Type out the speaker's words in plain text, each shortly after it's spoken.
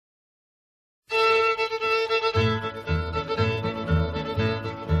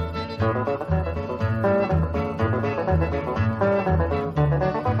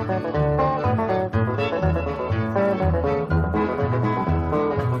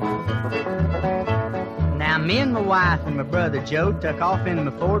Me and my wife and my brother Joe took off in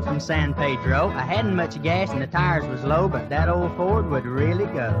my Ford from San Pedro. I hadn't much gas and the tires was low, but that old Ford would really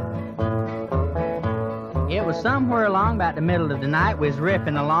go. It was somewhere along about the middle of the night. We was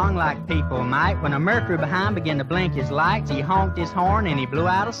ripping along like people might, when a Mercury behind began to blink his lights. He honked his horn and he blew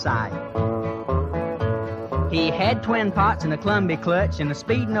out of sight. He had twin pots and a Columbia clutch and a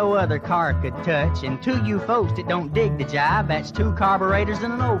speed no other car could touch. And to you folks that don't dig the jive, that's 2 carburetors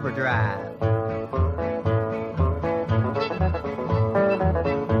and an overdrive.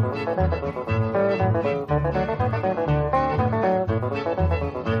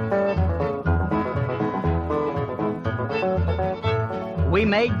 We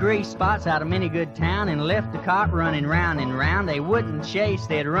made grease spots out of many good town and left the cop running round and round. They wouldn't chase,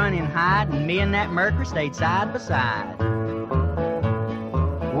 they'd run and hide, and me and that Mercury stayed side by side.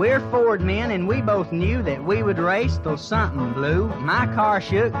 We're Ford men and we both knew that we would race till something blew. My car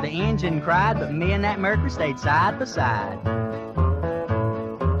shook, the engine cried, but me and that Mercury stayed side by side.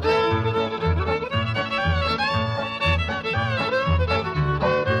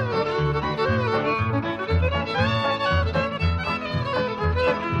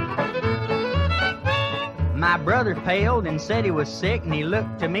 My brother paled and said he was sick, and he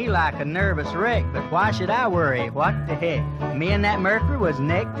looked to me like a nervous wreck. But why should I worry? What the heck? Me and that Mercury was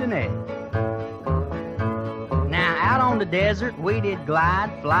neck to neck. Now out on the desert we did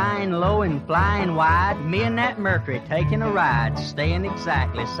glide, flying low and flying wide. Me and that Mercury taking a ride, staying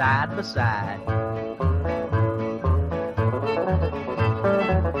exactly side by side.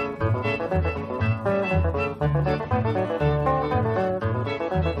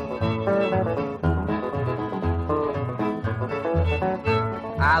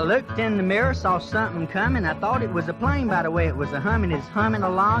 I looked in the mirror, saw something coming. I thought it was a plane by the way it was a-humming. It's humming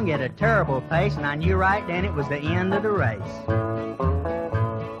along at a terrible pace, and I knew right then it was the end of the race.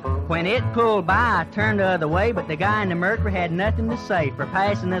 When it pulled by, I turned the other way, but the guy in the Mercury had nothing to say, for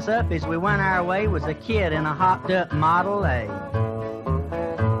passing us up as we went our way was a kid in a hopped-up Model A.